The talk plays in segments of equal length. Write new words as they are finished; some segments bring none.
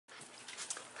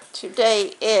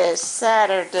Today is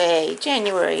Saturday,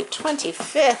 January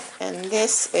 25th, and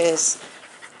this is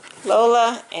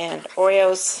Lola and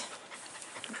Oreo's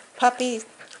puppy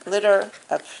litter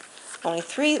of only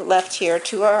 3 left here.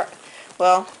 2 are,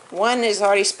 well, 1 is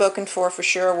already spoken for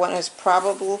sure. 1 is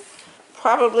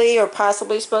probably or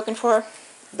possibly spoken for.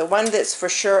 The one that's for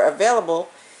sure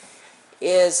available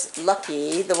is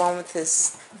Lucky, the one with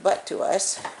his butt to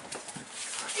us.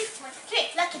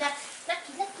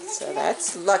 So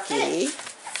that's Lucky.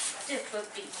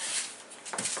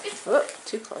 Whoop,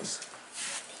 too close.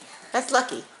 That's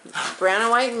Lucky. Brown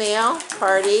and white male,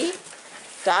 hardy,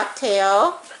 dock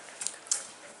tail.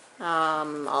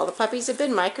 All the puppies have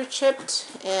been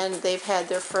microchipped, and they've had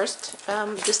their first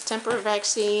distemper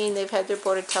vaccine. They've had their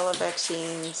Bordetella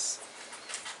vaccines.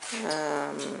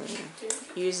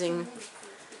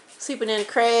 Sleeping in a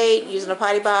crate, using a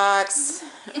potty box.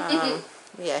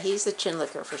 Yeah, he's a chin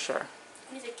licker for sure.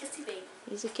 He's a kissy baby.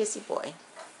 He's a kissy boy.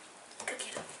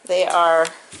 They are,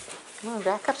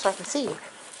 back up so I can see you.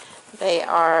 They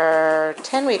are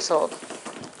 10 weeks old.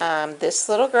 This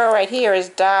little girl right here is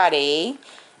Dottie.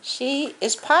 She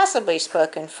is possibly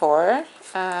spoken for.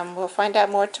 We'll find out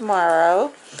more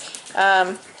tomorrow.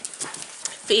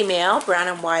 Female, brown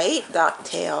and white, dock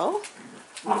tail.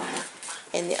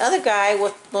 And the other guy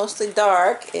with mostly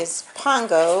dark is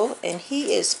Pongo, and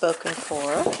he is spoken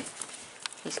for.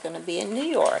 He's going to be in New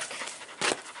York.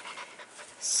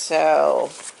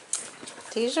 So,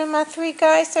 these are my 3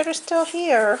 guys that are still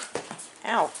here.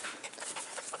 Ow.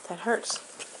 That hurts.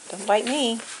 Don't bite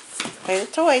me. Play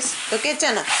with toys. Go get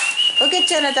Jenna. Go get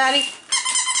Jenna, Daddy.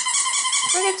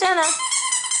 Go get Jenna.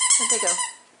 Where'd they go?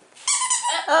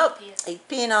 Oh, he's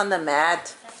peeing on the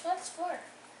mat. That's what it's for.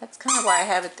 That's kind of why I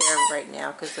have it there right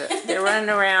now, because they're running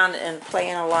around and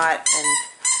playing a lot, and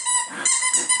I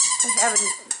haven't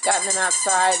gotten them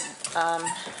outside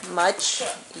much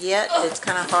yet. It's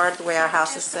kind of hard the way our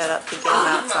house is set up to get them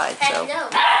outside, so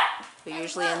they're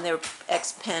usually in their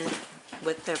X-pen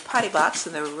with their potty box,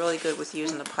 and they're really good with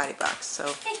using the potty box.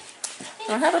 So I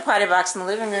don't have a potty box in the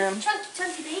living room.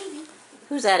 Chunky baby.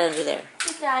 Who's that under there?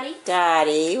 It's Daddy.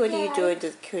 Daddy, what are you doing to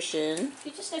the cushion?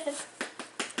 You're just sniffing.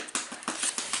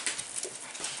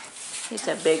 He's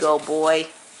a big old boy.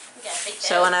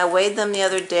 So when I weighed them the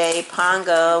other day,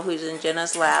 Pongo, who's in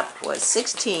Jenna's lap, was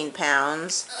 16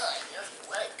 pounds.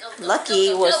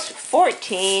 Lucky was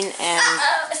 14, and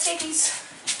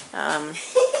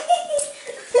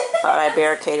thought I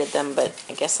barricaded them, but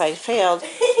I guess I failed.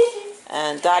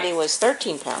 And Dottie was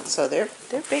 13 pounds, so they're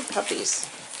big puppies.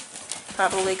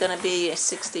 Probably going to be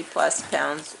 60 plus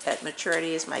pounds at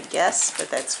maturity is my guess, but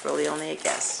that's really only a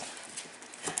guess.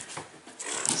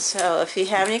 So if you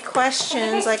have any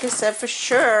questions, like I said, for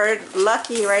sure,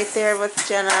 Lucky right there with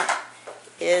Jenna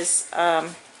is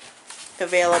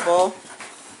available.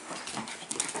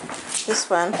 This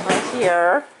one right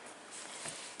here,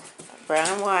 brown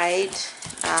and white,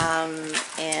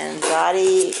 and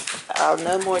Dottie, I'll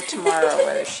know more tomorrow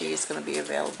whether she's going to be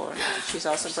available or not. She's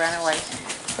also brown and white.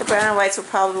 The brown and whites will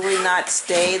probably not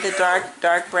stay the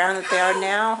dark brown that they are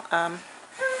now.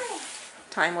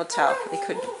 Time will tell. They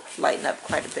could lighten up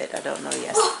quite a bit. I don't know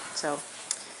yet. So,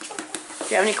 if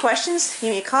you have any questions, give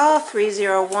me a call.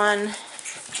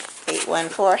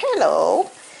 301-814.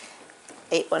 Hello.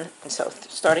 81. So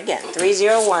start again.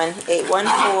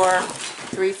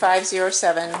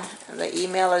 301-814-3507. The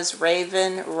email is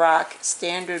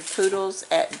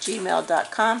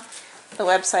ravenrockstandardpoodles@gmail.com. The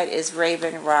website is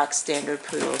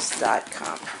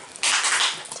ravenrockstandardpoodles.com.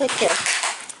 Take care.